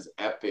book and as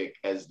epic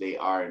as they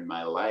are in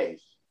my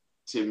life,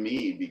 to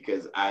me,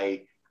 because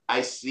I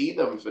see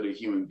them for the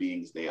human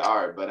beings they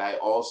are, but I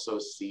also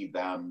see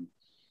them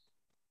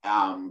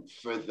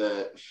for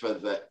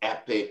the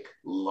epic,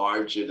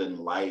 larger than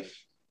life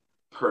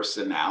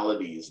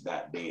personalities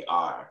that they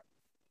are.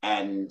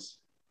 And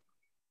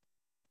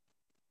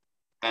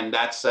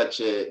that's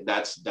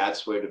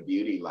that's where the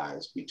beauty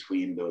lies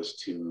between those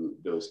two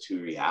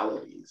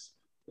realities,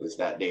 is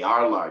that they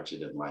are larger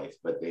than life,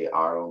 but they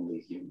are only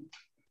human.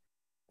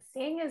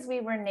 Seeing as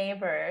we were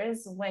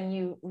neighbors when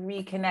you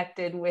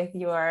reconnected with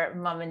your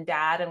mom and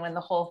dad, and when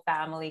the whole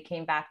family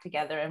came back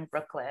together in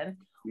Brooklyn,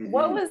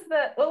 what was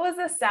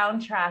the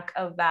soundtrack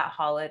of that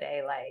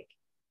holiday like?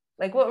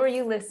 Like, what were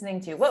you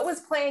listening to? What was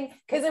playing?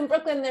 Because in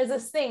Brooklyn, there's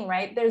this thing,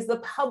 right? There's the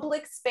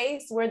public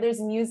space where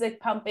there's music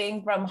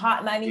pumping from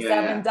Hot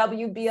 97,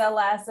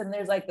 WBLS, and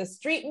there's like the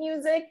street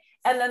music.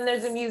 And then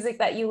there's the music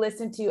that you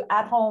listen to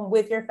at home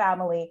with your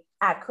family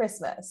at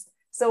Christmas.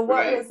 So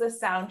what was the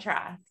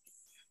soundtrack?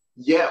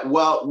 Yeah,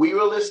 well, we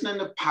were listening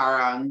to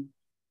Parang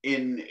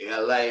in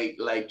like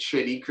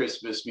Trini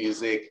Christmas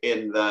music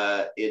in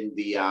the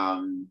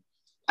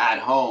at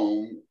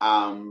home.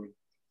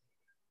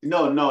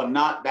 No,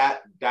 not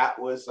that. That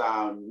was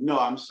no,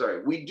 I'm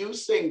sorry. We do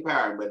sing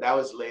Parang, but that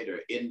was later.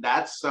 In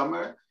that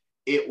summer,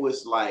 it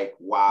was like,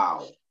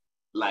 wow,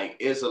 like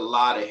it's a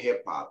lot of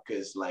hip hop,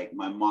 because like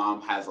my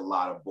mom has a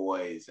lot of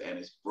boys and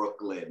it's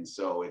Brooklyn,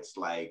 so it's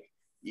like,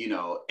 you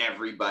know,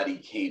 everybody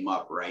came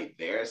up right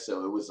there.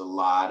 So it was a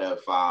lot of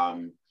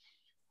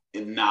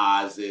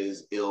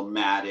Nas's,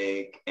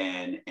 Illmatic,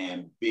 and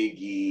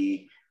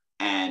Biggie,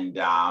 and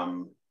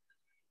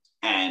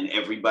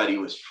everybody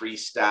was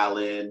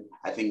freestyling.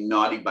 I think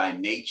Naughty by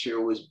Nature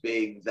was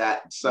big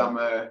that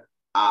summer.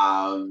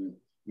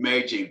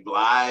 Mary J.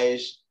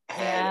 Blige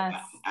had,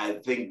 I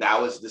think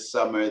that was the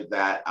summer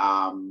that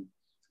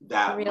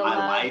that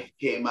My Life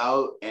came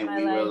out, and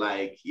were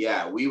like,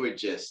 yeah, we were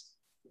just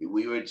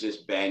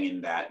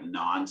banging that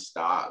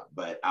nonstop.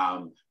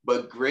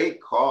 But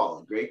great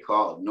call.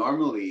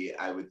 Normally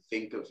I would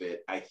think of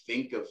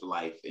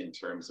life in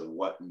terms of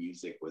what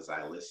music was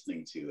I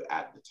listening to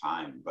at the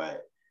time.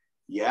 But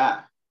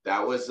yeah,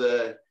 that was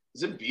it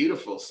was a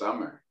beautiful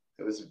summer.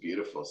 It was a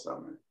beautiful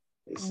summer.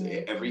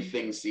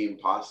 Everything seemed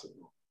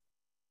possible.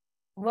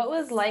 What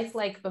was life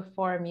like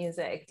before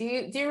music? Do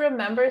you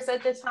remember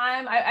such a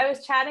time? I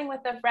was chatting with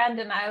a friend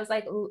and I was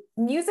like,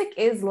 music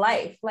is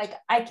life. Like,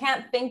 I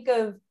can't think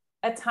of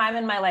a time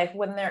in my life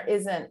when there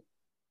isn't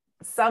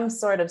some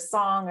sort of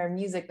song or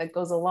music that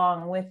goes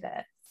along with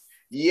it.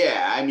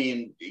 Yeah, I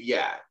mean,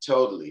 yeah,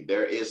 totally.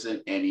 There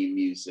isn't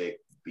any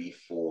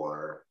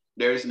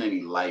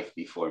life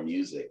before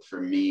music. For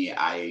me,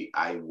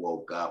 I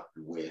woke up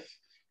with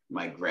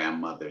my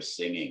grandmother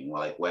singing.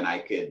 Like when I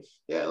could,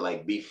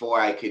 like before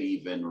I could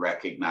even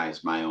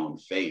recognize my own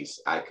face,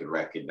 I could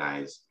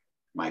recognize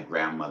my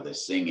grandmother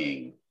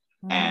singing.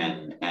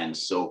 And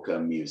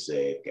soca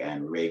music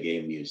and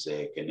reggae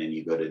music. And then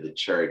you go to the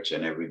church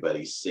and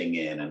everybody's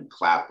singing and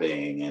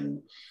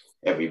clapping.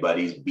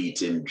 everybody's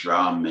beating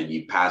drum, and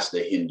you pass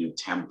the Hindu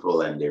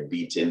temple and they're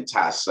beating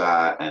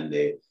tassa, and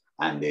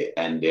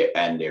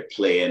they're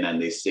playing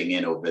and they're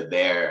singing over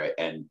there.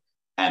 And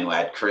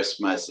at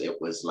Christmas,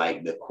 it was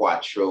like the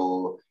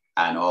cuatro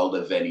and all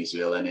the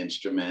Venezuelan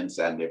instruments,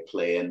 and they're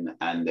playing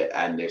and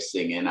they're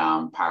singing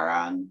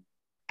parang.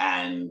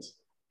 And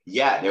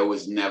yeah, there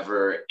was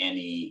never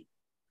any,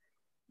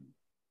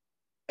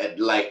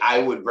 like, I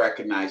would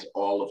recognize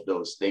all of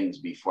those things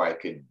before I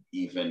could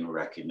even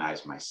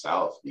recognize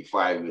myself,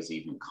 before I was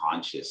even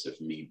conscious of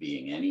me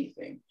being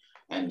anything.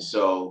 And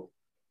so,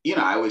 you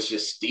know, I was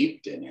just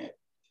steeped in it.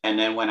 And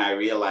then when I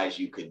realized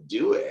you could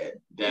do it,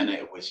 then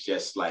it was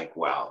just like,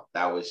 wow,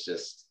 that was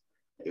just,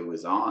 it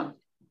was on.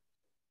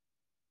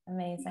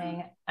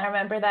 Amazing. I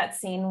remember that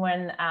scene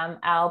when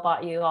Al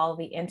bought you all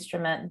the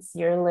instruments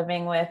you're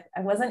living with.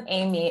 It wasn't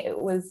Amy. It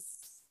was,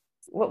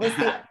 what was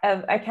the,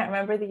 I can't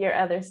remember your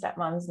other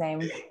stepmom's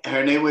name.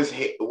 Her name was,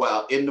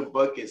 well, in the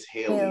book is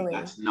Haley. Haley.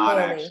 That's not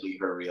Haley. Actually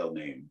her real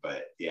name,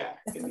 but yeah.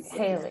 It's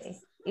Haley.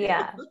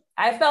 Yeah.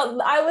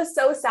 I was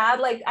so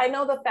sad. Like, I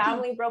know the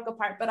family broke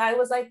apart, but I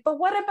was like, but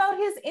what about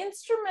his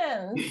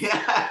instruments?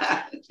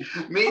 Yeah,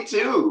 me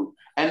too.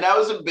 And that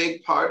was a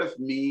big part of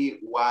me,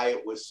 why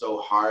it was so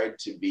hard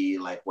to be,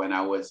 like, when I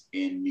was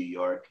in New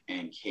York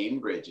and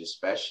Cambridge,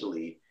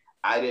 especially,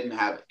 I didn't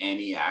have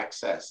any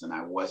access, and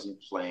I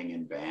wasn't playing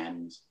in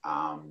bands,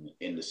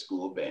 in the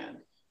school band.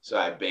 So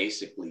I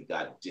basically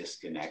got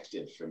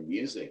disconnected from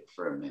music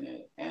for a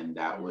minute. And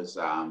that was,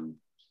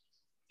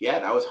 yeah,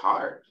 that was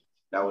hard.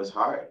 That was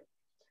hard.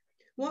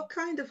 What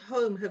kind of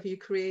home have you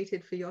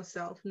created for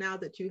yourself now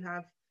that you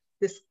have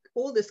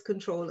all this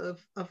control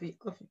of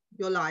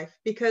your life?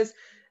 Because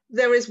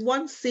there is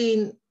one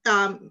scene,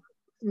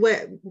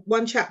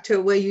 one chapter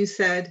where you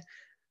said,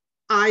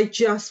 I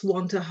just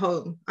want a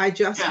home. I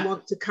just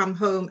want to come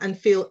home and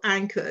feel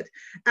anchored.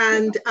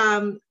 And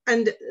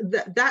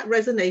that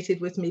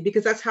resonated with me,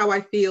 because that's how I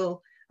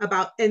feel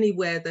about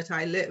anywhere that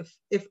I live.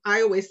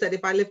 I always said,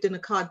 if I lived in a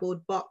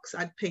cardboard box,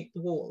 I'd paint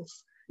the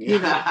walls. You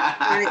know,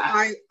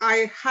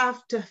 I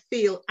have to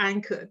feel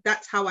anchored.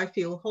 That's how I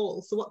feel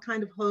whole. So what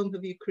kind of home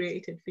have you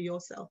created for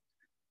yourself?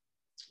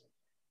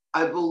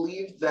 I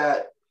believe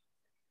that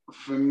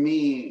for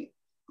me,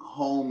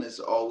 home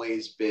has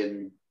always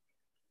been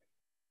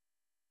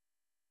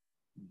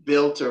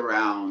built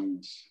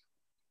around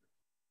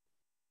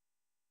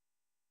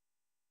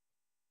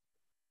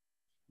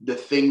the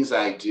things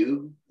I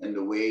do and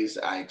the ways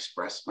I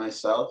express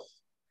myself.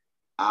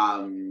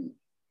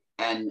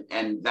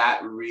 And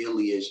that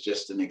really is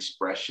just an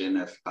expression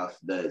of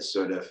the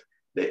sort of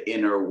the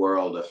inner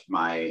world of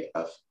my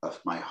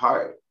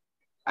heart.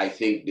 I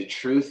think the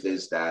truth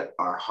is that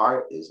our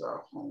heart is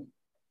our home.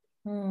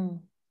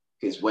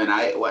 Because when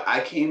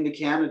I came to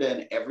Canada,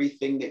 and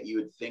everything that you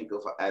would think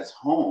of as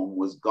home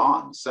was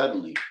gone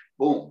suddenly.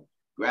 Boom.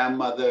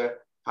 Grandmother,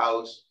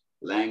 house,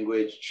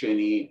 language,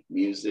 Trini,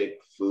 music,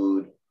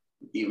 food.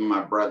 Even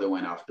my brother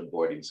went off to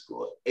boarding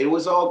school. It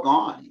was all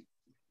gone.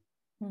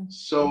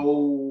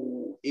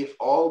 So if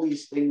all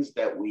these things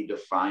that we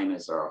define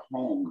as our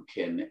home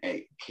can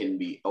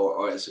be,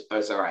 or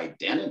as our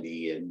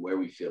identity and where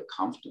we feel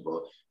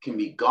comfortable can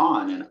be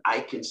gone, and I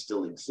can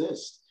still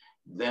exist,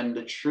 then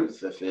the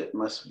truth of it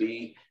must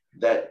be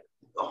that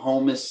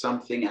home is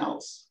something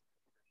else.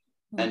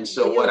 And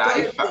so what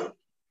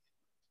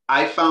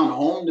I found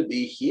home to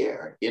be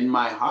here in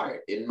my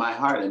heart,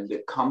 and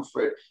the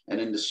comfort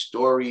and in the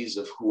stories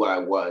of who I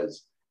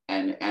was.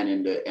 And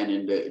in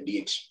the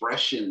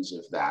expressions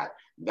of that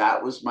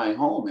was my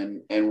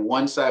home. And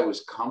once I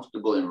was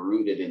comfortable and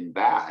rooted in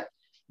that,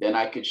 then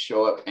I could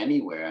show up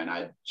anywhere and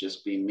I'd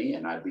just be me,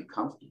 and I'd be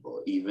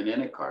comfortable. Even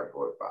in a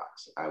cardboard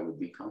box, I would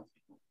be comfortable.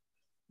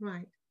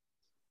 Right.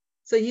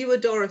 So you were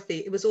Dorothy.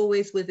 It was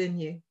always within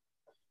you.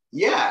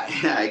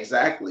 Yeah,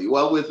 exactly.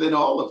 Well, within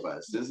all of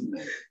us, isn't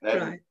it?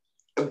 Right.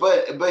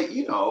 But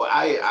you know,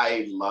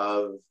 I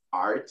love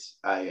art.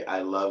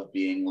 I love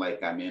being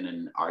like, I'm in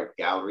an art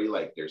gallery.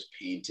 Like, there's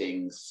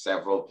paintings,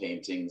 several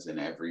paintings in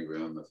every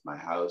room of my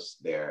house.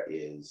 There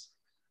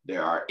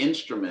are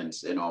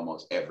instruments in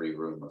almost every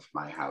room of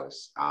my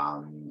house.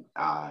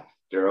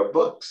 There are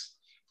books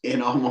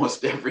in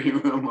almost every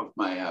room of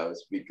my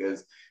house,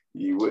 because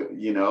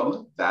you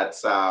know,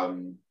 that's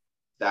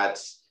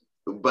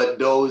but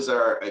those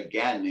are,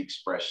 again,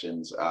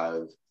 expressions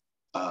of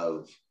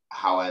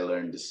how I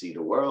learned to see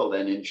the world.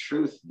 And in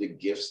truth, the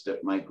gifts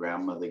that my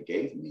grandmother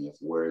gave me of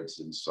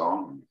words and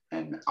song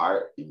and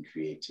art and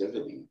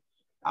creativity,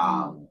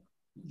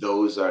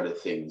 those are the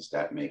things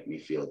that make me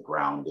feel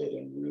grounded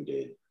and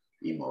rooted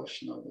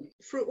emotionally.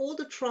 Through all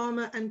the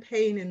trauma and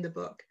pain in the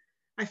book,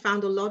 I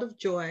found a lot of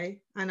joy,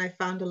 and I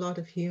found a lot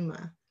of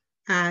humor.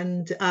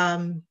 And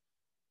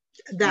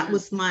that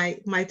was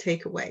my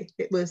takeaway.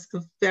 It was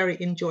a very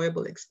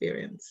enjoyable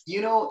experience.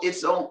 You know,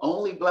 it's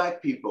only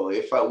Black people.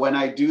 When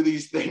I do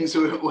these things,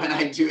 when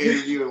I do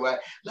interview,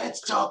 let's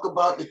talk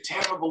about the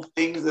terrible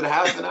things that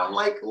happen. I'm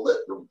like,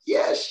 look,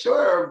 yeah,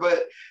 sure,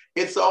 but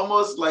it's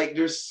almost like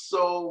there's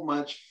so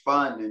much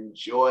fun and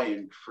joy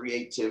and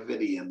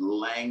creativity and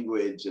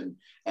language and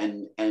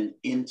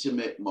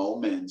intimate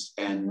moments.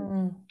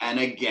 And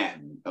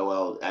again,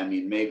 well, I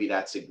mean, maybe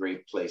that's a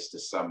great place to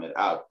sum it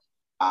up.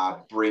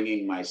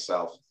 Bringing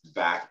myself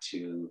back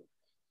to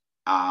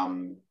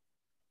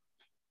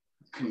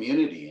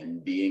community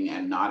and being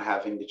and not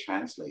having to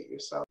translate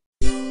yourself.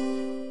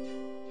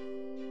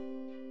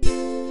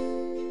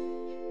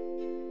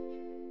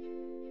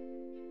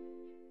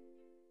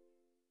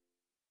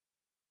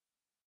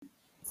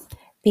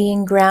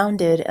 Being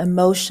grounded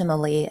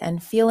emotionally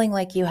and feeling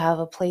like you have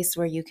a place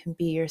where you can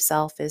be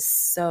yourself is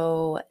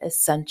so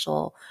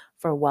essential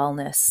for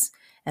wellness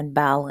and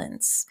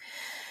balance.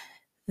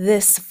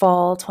 This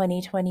fall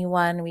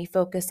 2021, we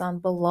focus on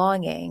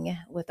belonging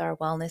with our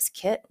wellness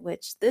kit,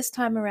 which this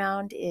time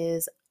around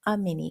is a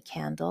mini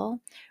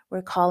candle.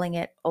 We're calling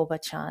it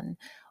Obachan.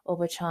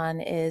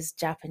 Obachan is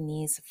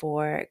Japanese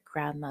for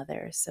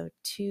grandmother. So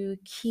 2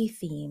 key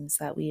themes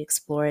that we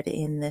explored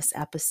in this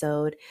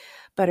episode: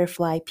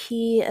 butterfly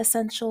pea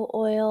essential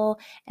oil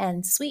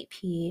and sweet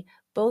pea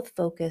both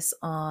focus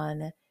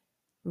on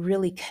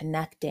really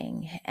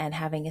connecting and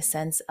having a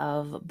sense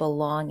of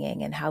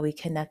belonging and how we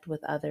connect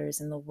with others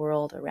in the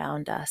world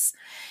around us.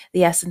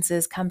 The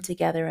essences come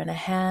together in a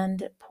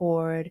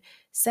hand-poured,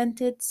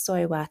 scented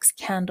soy wax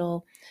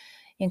candle,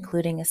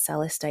 including a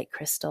celestite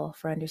crystal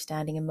for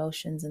understanding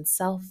emotions and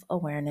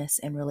self-awareness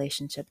in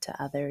relationship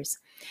to others.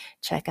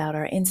 Check out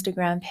our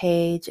Instagram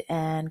page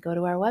and go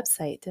to our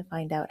website to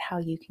find out how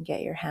you can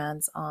get your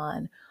hands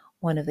on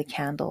one of the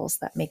candles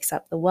that makes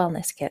up the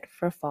wellness kit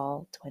for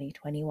fall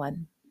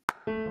 2021.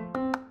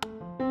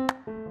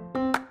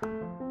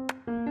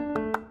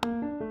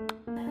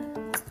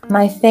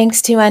 My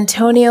thanks to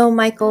Antonio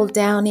Michael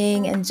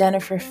Downing and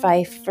Jennifer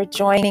Fyffe for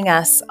joining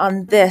us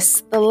on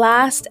this, the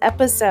last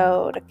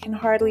episode, I can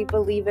hardly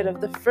believe it,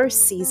 of the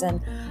first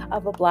season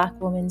of A Black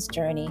Woman's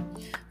Journey.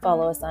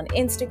 Follow us on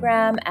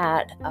Instagram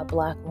at A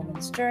Black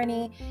Woman's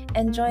Journey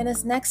and join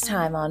us next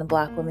time on A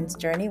Black Woman's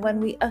Journey when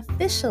we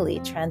officially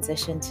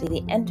transition to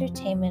the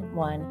Entertainment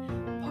One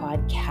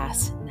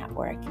podcast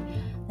network.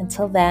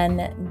 Until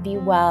then, be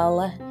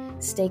well,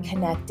 stay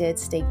connected,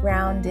 stay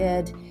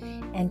grounded,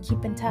 and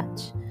keep in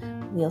touch.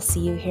 We'll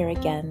see you here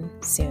again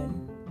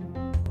soon.